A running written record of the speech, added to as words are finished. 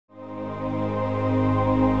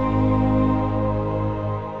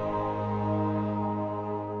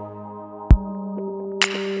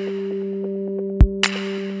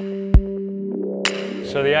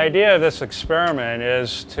So the idea of this experiment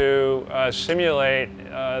is to simulate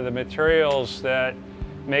the materials that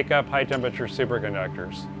make up high-temperature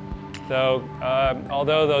superconductors. So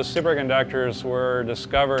although those superconductors were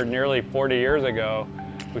discovered nearly 40 years ago,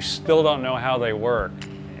 we still don't know how they work.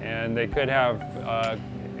 And they could have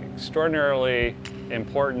extraordinarily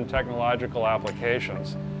important technological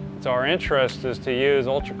applications. So our interest is to use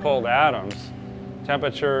ultra-cold atoms,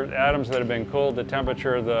 atoms that have been cooled to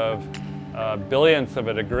temperatures of billionths of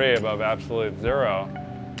a degree above absolute zero,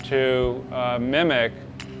 to mimic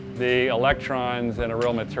the electrons in a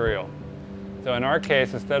real material. So in our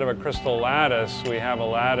case, instead of a crystal lattice, we have a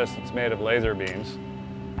lattice that's made of laser beams.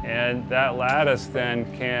 And that lattice then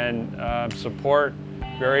can support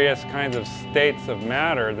various kinds of states of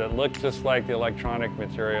matter that look just like the electronic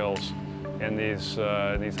materials in these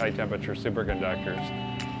high-temperature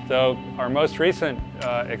superconductors. So our most recent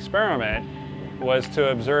experiment was to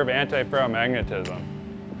observe antiferromagnetism.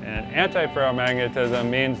 And antiferromagnetism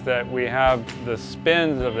means that we have the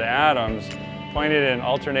spins of the atoms pointed in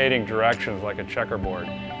alternating directions like a checkerboard,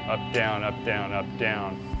 up, down, up, down, up,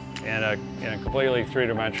 down, in a completely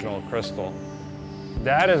three-dimensional crystal.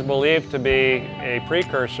 That is believed to be a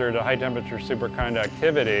precursor to high-temperature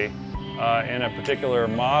superconductivity in a particular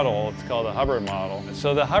model. It's called the Hubbard model.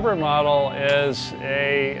 So the Hubbard model is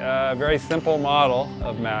a very simple model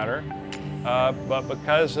of matter, but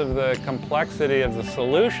because of the complexity of the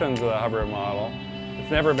solutions of the Hubbard model, it's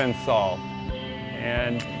never been solved.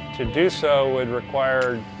 And to do so would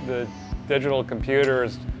require the digital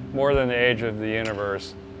computers more than the age of the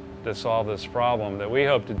universe to solve this problem that we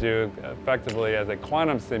hope to do effectively as a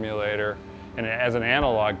quantum simulator and as an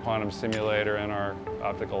analog quantum simulator in our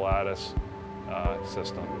optical lattice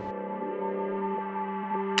system.